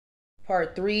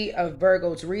part 3 of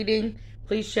Virgo's reading.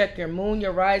 Please check your moon,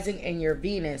 your rising, and your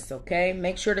Venus, okay?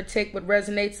 Make sure to take what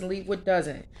resonates and leave what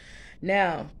doesn't.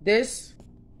 Now, this,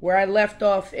 where I left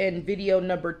off in video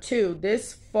number 2,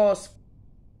 this false,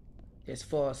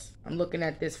 I'm looking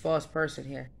at this false person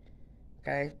here,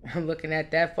 okay? I'm looking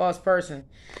at that false person.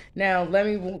 Now, let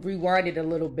me rewind it a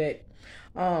little bit.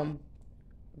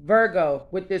 Virgo,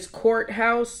 with this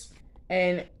courthouse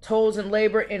and tolls and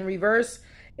labor in reverse,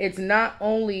 it's not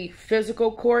only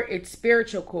physical court, it's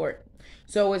spiritual court.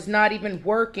 So it's not even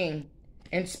working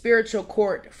in spiritual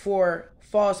court for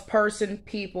false person,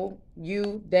 people,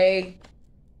 you, they,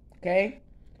 okay?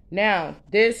 Now,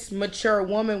 this mature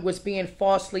woman was being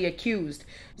falsely accused.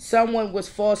 Someone was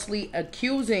falsely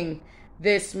accusing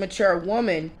this mature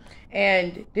woman,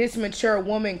 and this mature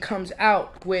woman comes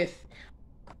out with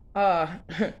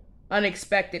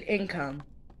unexpected income.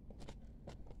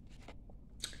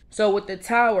 So with the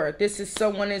Tower, this is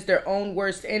someone is their own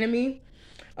worst enemy.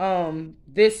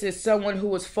 This is someone who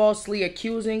was falsely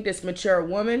accusing this mature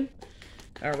woman.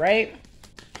 All right.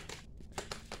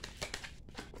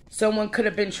 Someone could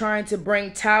have been trying to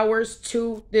bring towers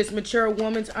to this mature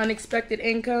woman's unexpected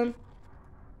income.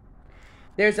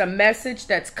 There's a message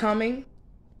that's coming.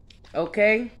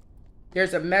 Okay.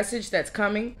 There's a message that's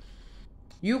coming.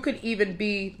 You could even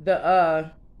be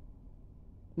the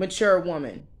mature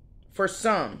woman for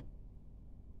some.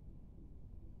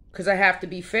 Because I have to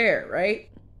be fair, right?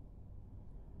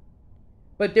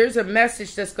 But there's a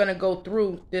message that's going to go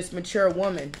through this mature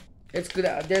woman. It's good.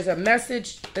 There's a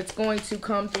message that's going to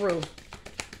come through.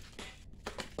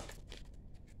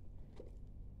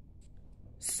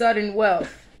 Sudden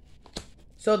wealth.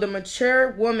 So the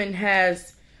mature woman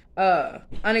has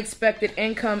unexpected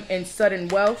income and sudden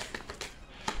wealth.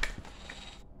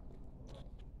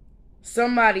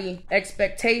 Somebody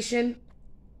expectation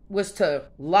was to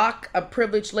lock a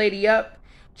privileged lady up,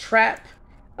 trap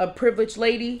a privileged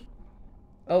lady,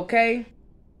 okay?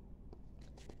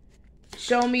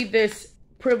 Show me this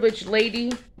privileged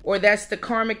lady, or that's the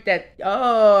karmic that,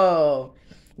 oh,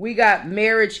 we got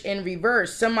marriage in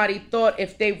reverse. Somebody thought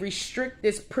if they restrict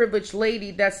this privileged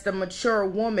lady, that's the mature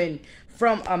woman,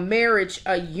 from a marriage,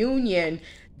 a union,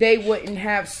 they wouldn't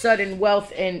have sudden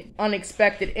wealth and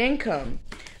unexpected income.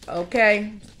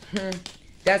 Okay,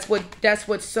 that's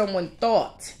what someone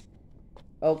thought.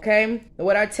 Okay,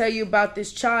 what I tell you about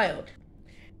this child.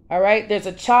 All right, there's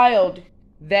a child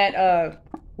that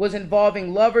was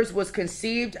involving lovers, was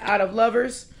conceived out of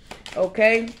lovers.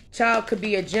 Okay, child could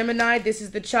be a Gemini. This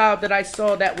is the child that I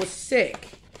saw that was sick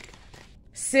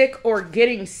or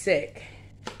getting sick.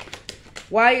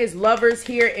 Why is lovers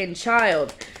here in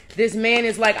child? This man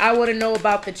is like, I want to know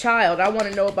about the child. I want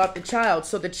to know about the child.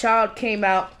 So the child came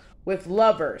out with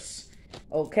lovers.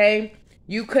 Okay?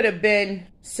 You could have been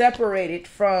separated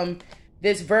from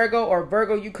this Virgo, or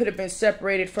Virgo, you could have been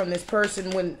separated from this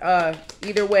person when,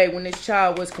 either way, when this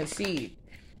child was conceived.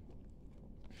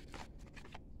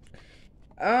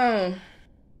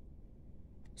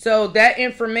 So that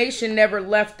information never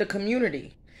left the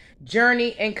community.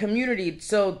 Journey and community.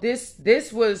 So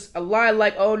this was a lie,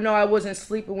 like, oh no, I wasn't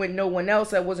sleeping with no one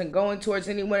else, I wasn't going towards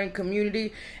anyone in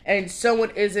community, and someone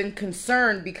isn't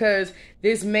concerned because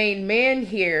this main man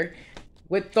here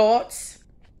with thoughts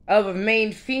of a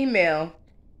main female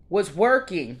was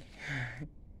working.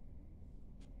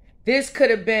 This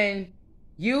could have been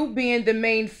you being the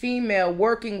main female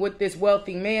working with this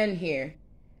wealthy man here,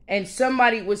 and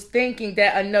somebody was thinking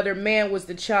that another man was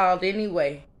the child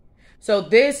anyway. So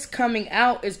this coming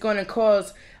out is going to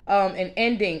cause an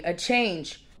ending, a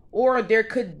change, or there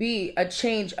could be a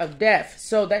change of death.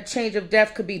 So that change of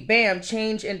death could be, bam,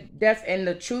 change in death and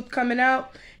the truth coming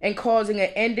out and causing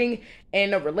an ending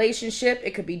in a relationship.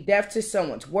 It could be death to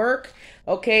someone's work.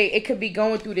 Okay, it could be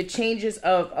going through the changes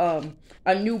of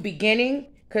a new beginning,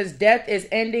 because death is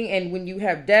ending, and when you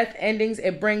have death endings,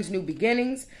 it brings new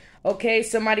beginnings. Okay,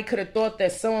 somebody could have thought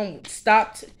that someone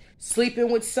stopped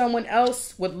sleeping with someone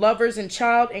else, with lovers and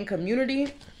child and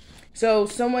community. So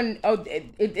someone,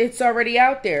 it's already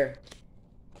out there.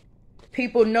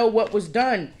 People know what was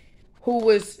done, who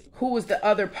was the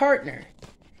other partner.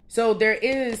 So there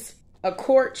is a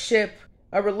courtship,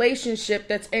 a relationship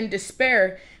that's in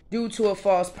despair due to a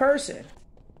false person.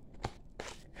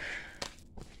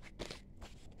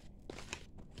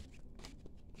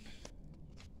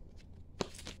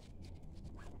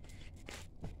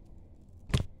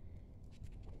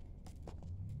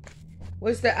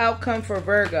 What's the outcome for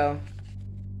Virgo?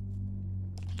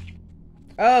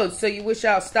 Oh, so you wish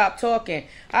I'll stop talking.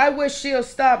 I wish she'll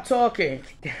stop talking.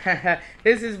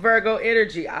 This is Virgo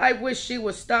energy. I wish she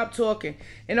would stop talking.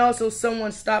 And also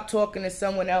someone stop talking to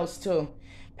someone else too.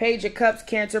 Page of Cups,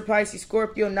 Cancer, Pisces,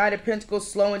 Scorpio. Knight of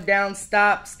Pentacles, slowing down,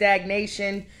 stop,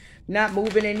 stagnation, not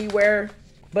moving anywhere.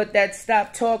 But that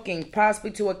stop talking,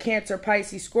 possibly to a Cancer,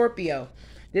 Pisces, Scorpio.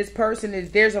 This person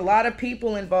is, there's a lot of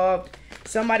people involved.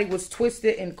 Somebody was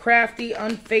twisted and crafty,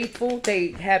 unfaithful.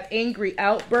 They have angry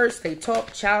outbursts. They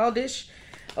talk childish.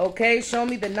 Okay, show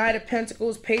me the Knight of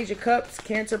Pentacles, Page of Cups,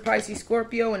 Cancer, Pisces,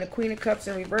 Scorpio, and the Queen of Cups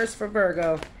in reverse for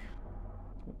Virgo.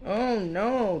 Oh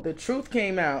no, the truth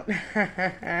came out.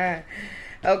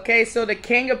 Okay, so the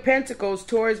King of Pentacles,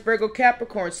 Taurus, Virgo,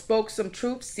 Capricorn, spoke some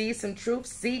truth,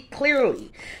 see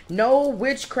clearly. No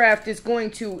witchcraft is going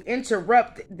to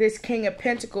interrupt this King of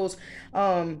Pentacles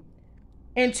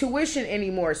intuition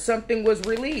anymore. Something was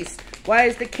released. Why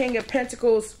is the King of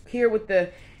Pentacles here with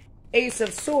the Ace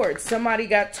of Swords? Somebody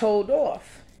got told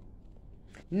off.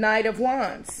 Knight of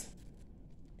Wands.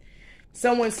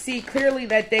 Someone see clearly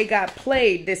that they got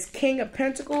played. This King of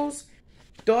Pentacles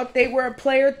thought they were a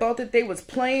player, thought that they was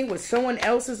playing with someone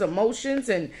else's emotions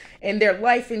and their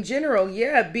life in general.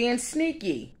 Yeah, being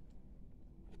sneaky.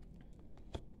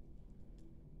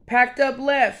 Packed up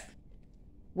left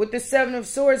with the Seven of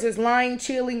Swords is lying,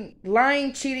 cheating,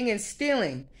 and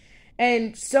stealing.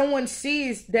 And someone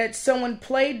sees that someone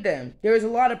played them. There's a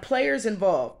lot of players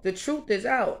involved. The truth is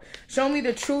out. Show me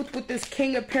the truth with this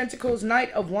King of Pentacles,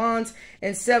 Knight of Wands,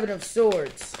 and Seven of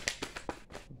Swords.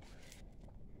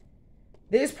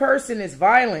 This person is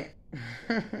violent.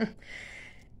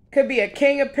 Could be a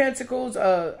King of Pentacles,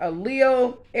 a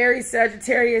Leo, Aries,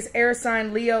 Sagittarius, air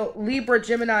sign Leo, Libra,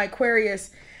 Gemini, Aquarius,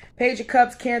 Page of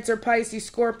Cups, Cancer, Pisces,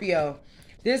 Scorpio.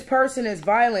 This person is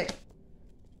violent.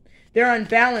 They're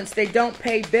unbalanced. They don't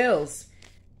pay bills.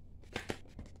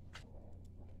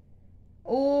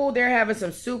 Oh, they're having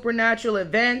some supernatural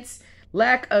events,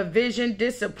 lack of vision,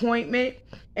 disappointment,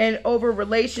 and over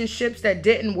relationships that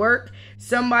didn't work.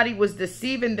 Somebody was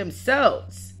deceiving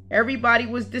themselves. Everybody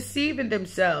was deceiving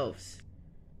themselves.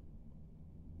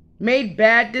 Made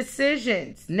bad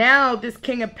decisions. Now this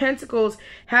King of Pentacles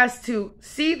has to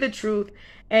see the truth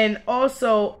and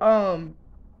also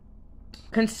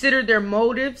consider their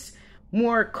motives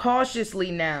more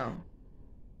cautiously now.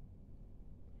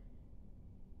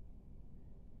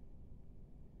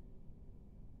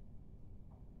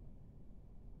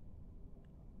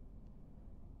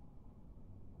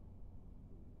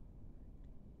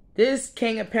 This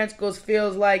King of Pentacles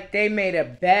feels like they made a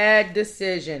bad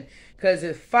decision because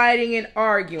it's fighting and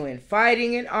arguing,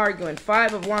 fighting and arguing.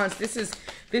 Five of Wands. This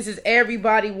is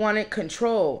everybody wanted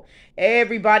control.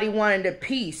 Everybody wanted a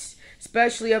piece,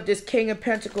 especially of this King of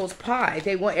Pentacles pie.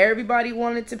 Everybody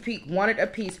wanted a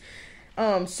piece.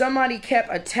 Somebody kept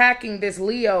attacking this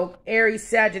Leo, Aries,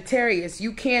 Sagittarius.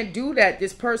 You can't do that.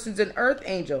 This person's an earth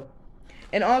angel.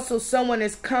 And also someone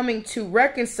is coming to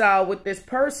reconcile with this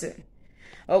person.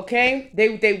 Okay,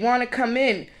 they want to come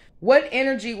in. What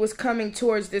energy was coming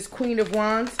towards this Queen of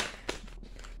Wands?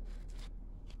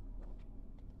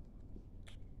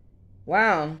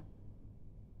 Wow.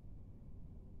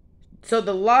 So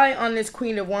the lie on this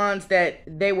Queen of Wands that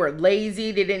they were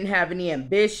lazy, they didn't have any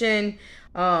ambition,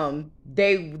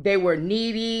 they were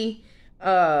needy.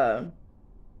 Someone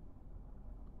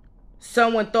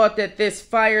thought that this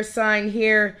fire sign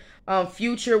here,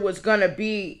 future was gonna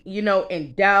be,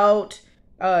 in doubt.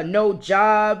 No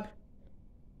job,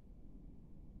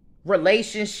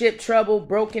 relationship trouble,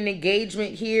 broken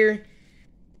engagement here.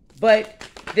 But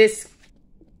this,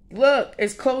 look,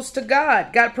 is close to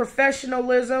God. Got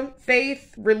professionalism,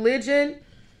 faith, religion,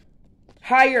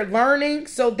 higher learning.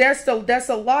 So that's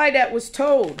a lie that was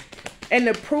told. And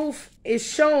the proof is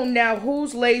shown now.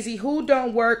 Who's lazy, who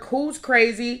don't work, who's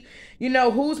crazy,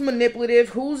 who's manipulative,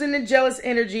 who's in the jealous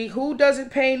energy, who doesn't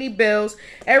pay any bills.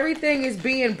 Everything is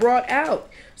being brought out.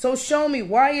 So show me,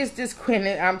 why is this queen?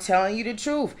 And I'm telling you the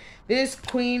truth. This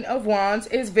Queen of Wands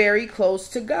is very close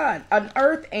to God, an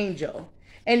earth angel,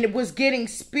 and it was getting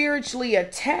spiritually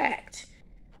attacked,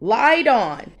 lied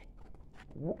on.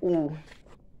 Ooh.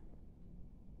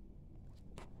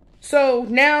 So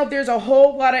now there's a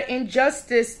whole lot of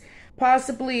injustice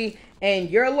possibly in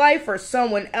your life or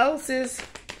someone else's.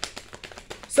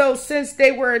 So since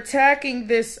they were attacking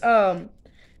this,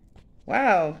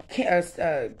 Leo,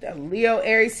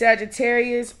 Aries,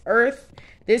 Sagittarius, Earth,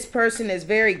 this person is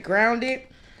very grounded,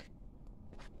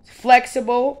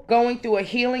 flexible, going through a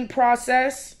healing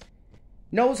process,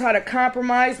 knows how to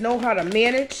compromise, knows how to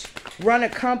manage, run a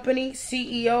company,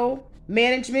 CEO,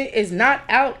 management, is not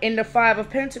out in the Five of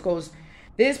Pentacles.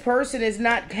 This person is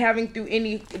not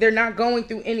they're not going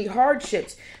through any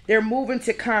hardships. They're moving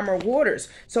to calmer waters.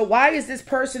 So why is this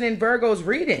person in Virgo's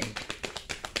reading?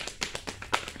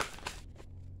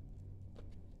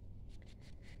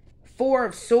 Four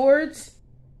of Swords.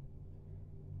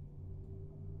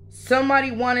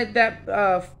 Somebody wanted that,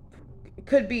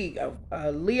 could be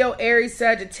a Leo, Aries,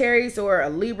 Sagittarius, or a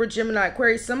Libra, Gemini,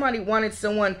 Aquarius. Somebody wanted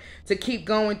someone to keep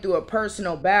going through a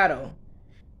personal battle.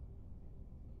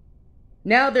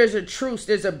 Now there's a truce.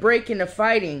 There's a break in the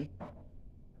fighting.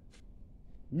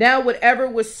 Now whatever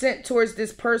was sent towards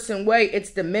this person's way, it's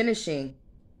diminishing.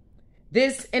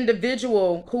 This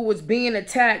individual who was being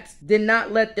attacked did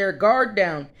not let their guard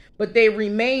down, but they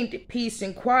remained peace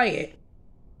and quiet.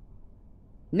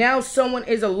 Now someone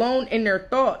is alone in their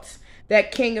thoughts.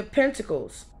 That King of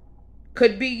Pentacles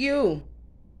could be you.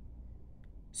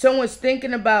 Someone's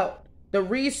thinking about the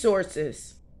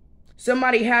resources.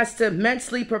 Somebody has to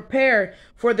mentally prepare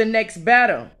for the next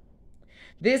battle.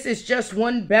 This is just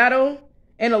one battle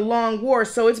and a long war.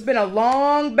 So it's been a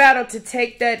long battle to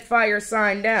take that fire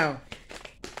sign down.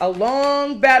 A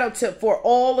long battle for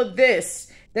all of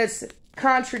this that's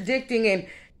contradicting and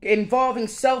involving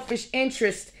selfish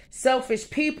interests, selfish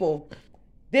people.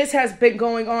 This has been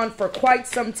going on for quite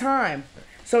some time.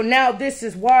 So now this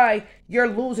is why you're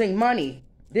losing money.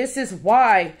 This is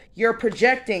why you're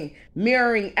projecting,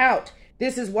 mirroring out.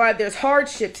 This is why there's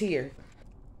hardships here.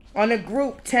 On a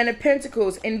group, 10 of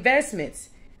Pentacles, investments.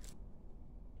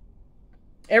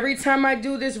 Every time I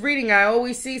do this reading, I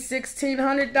always see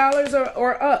 $1,600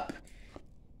 or up.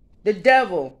 The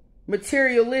devil,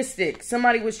 materialistic.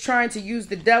 Somebody was trying to use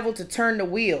the devil to turn the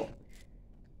wheel.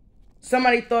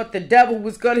 Somebody thought the devil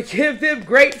was going to give them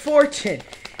great fortune.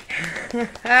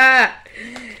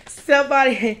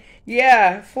 Somebody,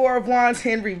 yeah, Four of Wands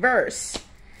in reverse.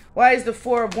 Why is the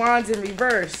Four of Wands in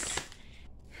reverse?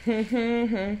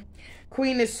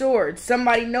 Queen of Swords.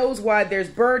 Somebody knows why there's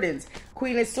burdens.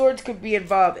 Queen of Swords could be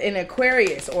involved in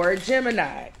Aquarius or a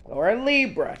Gemini or a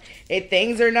Libra. If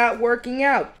things are not working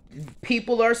out,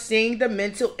 people are seeing the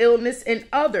mental illness in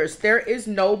others. There is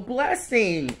no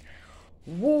blessing.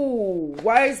 Woo.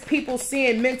 Why is people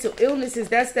seeing mental illnesses?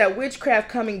 That's that witchcraft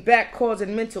coming back,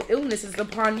 causing mental illnesses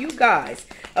upon you guys,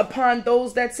 upon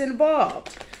those that's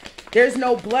involved. There's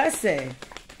no blessing.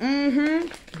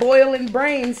 Boiling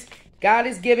brains. God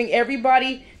is giving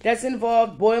everybody that's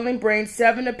involved boiling brains.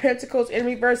 Seven of Pentacles in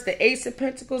reverse. The Ace of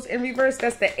Pentacles in reverse.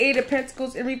 That's the Eight of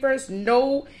Pentacles in reverse.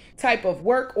 No type of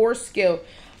work or skill.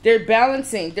 They're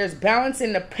balancing. There's balance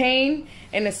in the pain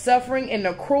and the suffering and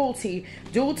the cruelty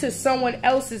due to someone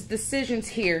else's decisions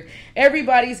here.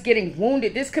 Everybody's getting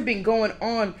wounded. This could be going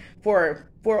on for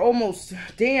almost,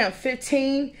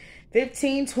 15,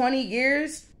 20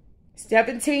 years,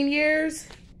 17 years.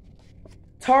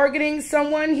 Targeting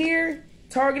someone here,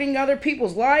 targeting other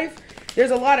people's life.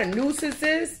 There's a lot of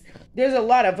nuisances. There's a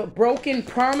lot of broken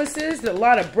promises, a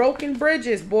lot of broken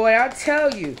bridges, boy, I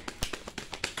tell you.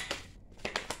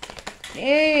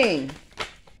 Dang.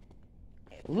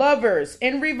 Lovers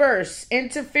in reverse.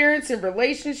 Interference in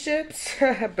relationships.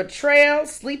 Betrayal.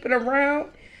 Sleeping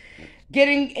around.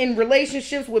 Getting in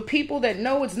relationships with people that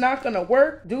know it's not going to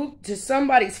work due to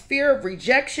somebody's fear of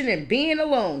rejection and being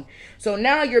alone. So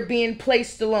now you're being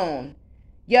placed alone.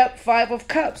 Yep, Five of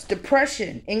Cups.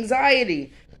 Depression.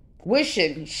 Anxiety.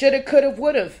 Wishing. Shoulda, coulda,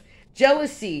 woulda.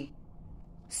 Jealousy.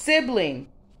 Sibling.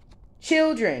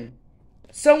 Children.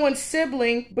 Someone's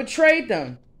sibling betrayed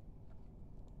them.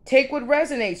 Take what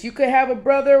resonates. You could have a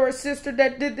brother or a sister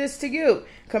that did this to you.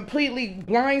 Completely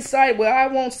blindsided. Well, I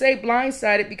won't say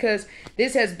blindsided because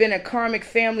this has been a karmic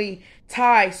family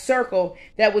tie circle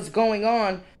that was going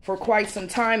on for quite some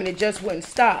time and it just wouldn't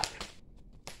stop.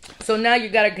 So now you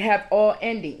got to have all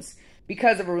endings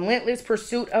because of a relentless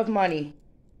pursuit of money.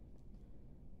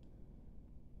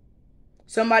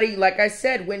 Somebody, like I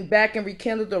said, went back and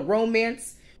rekindled a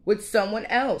romance with someone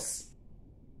else.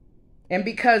 And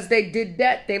because they did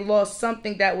that, they lost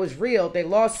something that was real. They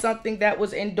lost something that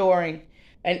was enduring.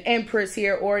 An empress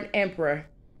here or an emperor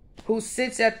who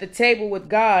sits at the table with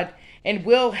God and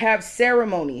will have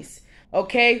ceremonies,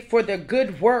 okay, for the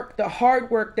good work, the hard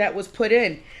work that was put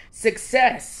in.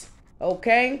 Success,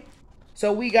 okay?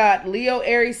 So we got Leo,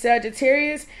 Aries,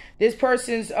 Sagittarius. This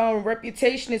person's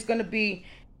reputation is going to be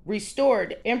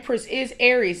restored. Empress is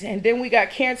Aries. And then we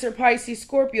got Cancer, Pisces,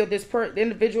 Scorpio. This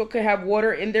individual could have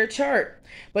water in their chart.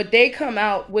 But they come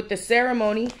out with the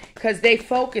ceremony because they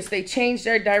focused. They changed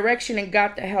their direction and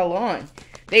got the hell on.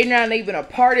 They're not even a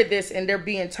part of this and they're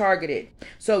being targeted.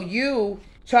 So you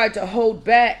tried to hold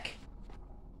back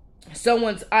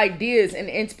someone's ideas and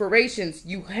inspirations.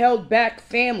 You held back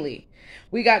family.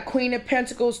 We got Queen of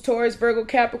Pentacles, Taurus, Virgo,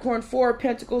 Capricorn, Four of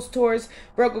Pentacles, Taurus,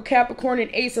 Virgo, Capricorn, and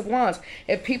Ace of Wands.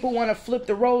 If people want to flip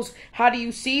the roles, how do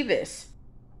you see this?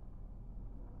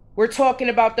 We're talking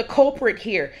about the culprit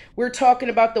here. We're talking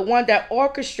about the one that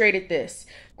orchestrated this.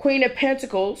 Queen of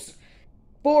Pentacles,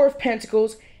 Four of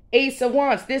Pentacles, Ace of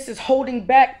Wands. This is holding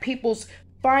back people's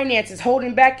finances,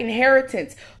 holding back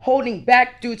inheritance, holding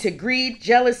back due to greed,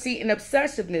 jealousy, and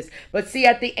obsessiveness. But see,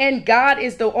 at the end, God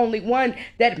is the only one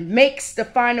that makes the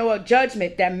final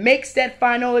judgment, that makes that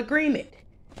final agreement.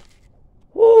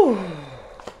 Whew.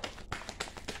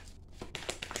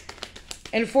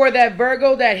 And for that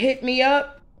Virgo that hit me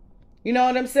up, you know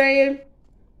what I'm saying?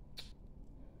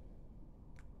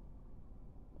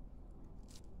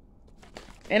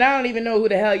 And I don't even know who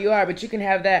the hell you are, but you can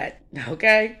have that,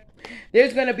 okay?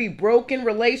 There's going to be broken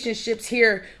relationships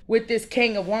here with this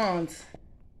King of Wands.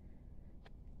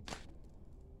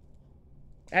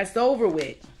 That's over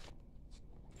with.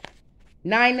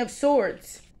 Nine of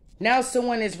Swords. Now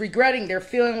someone is regretting. They're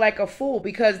feeling like a fool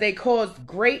because they caused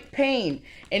great pain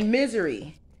and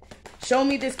misery. Show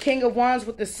me this King of Wands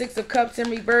with the Six of Cups in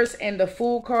reverse and the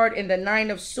Fool card and the Nine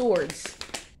of Swords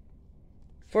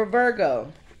for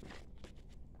Virgo.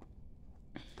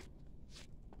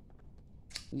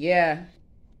 Yeah.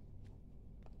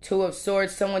 Two of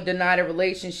Swords. Someone denied a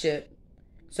relationship.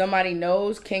 Somebody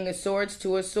knows. King of Swords.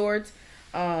 Two of Swords.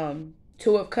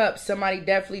 Two of Cups. Somebody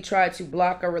definitely tried to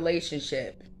block a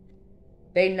relationship.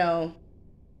 They know.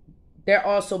 They're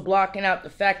also blocking out the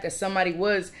fact that somebody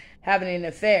was having an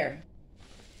affair.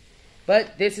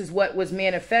 But this is what was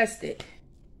manifested.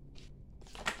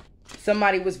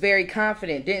 Somebody was very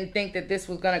confident. Didn't think that this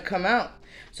was going to come out.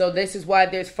 So this is why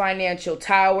there's financial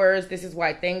towers. This is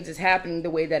why things is happening the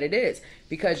way that it is.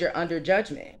 Because you're under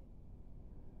judgment.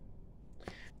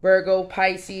 Virgo,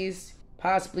 Pisces,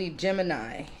 possibly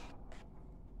Gemini.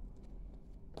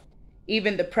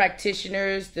 Even the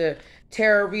practitioners, the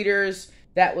tarot readers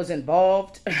that was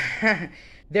involved,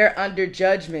 they're under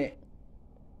judgment.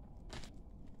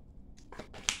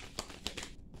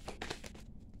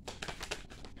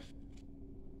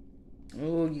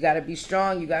 Ooh, you got to be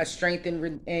strong. You got strength in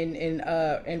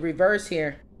reverse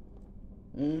here.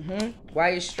 Why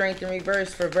is strength in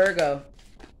reverse for Virgo?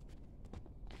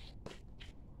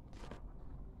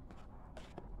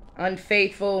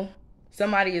 Unfaithful.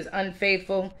 Somebody is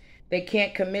unfaithful. They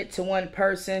can't commit to one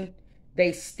person.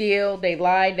 They steal, they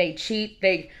lie, they cheat,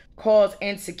 they cause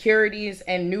insecurities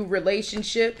and new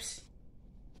relationships.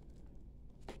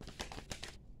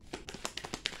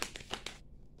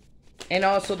 And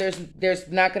also there's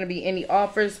not going to be any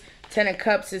offers. Ten of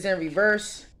Cups is in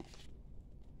reverse.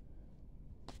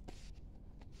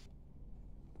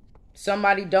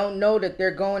 Somebody don't know that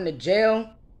they're going to jail.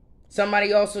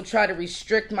 Somebody also tried to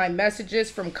restrict my messages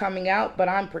from coming out, but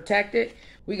I'm protected.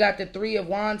 We got the Three of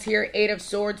Wands here, Eight of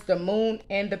Swords, the Moon,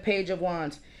 and the Page of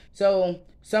Wands. So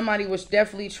somebody was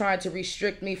definitely trying to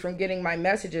restrict me from getting my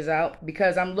messages out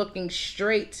because I'm looking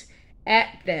straight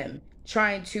at them,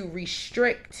 trying to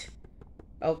restrict.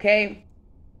 Okay?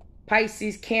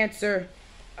 Pisces, Cancer,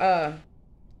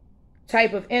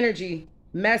 type of energy,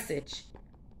 message,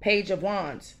 Page of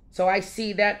Wands. So I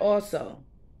see that also.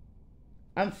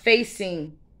 I'm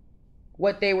facing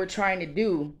what they were trying to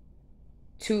do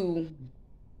to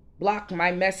block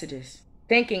my messages,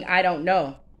 thinking I don't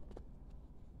know.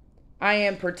 I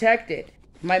am protected.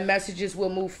 My messages will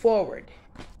move forward.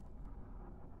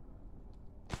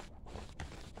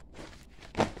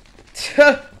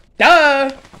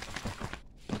 Duh!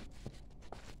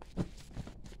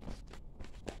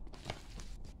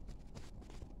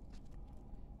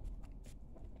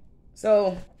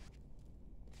 So,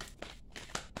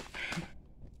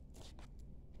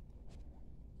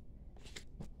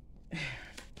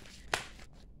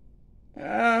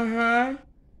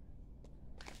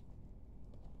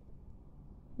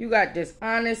 you got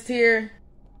dishonest here.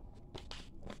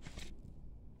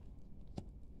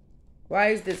 Why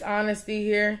is dishonesty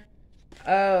here?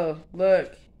 Oh,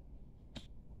 look.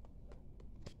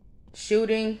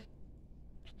 Shooting.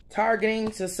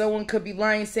 Targeting. So someone could be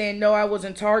lying saying, no, I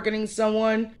wasn't targeting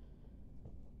someone.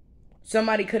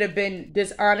 Somebody could have been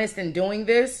dishonest in doing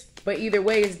this. But either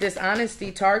way, it's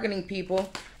dishonesty, targeting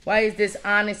people. Why is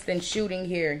dishonest and shooting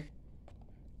here?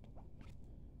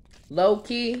 Low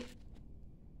key.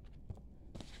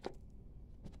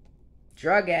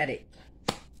 Drug addict.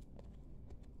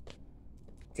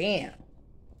 Damn.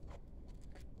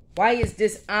 Why is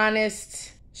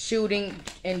dishonest, shooting,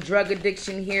 and drug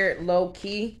addiction here low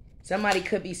key? Somebody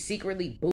could be secretly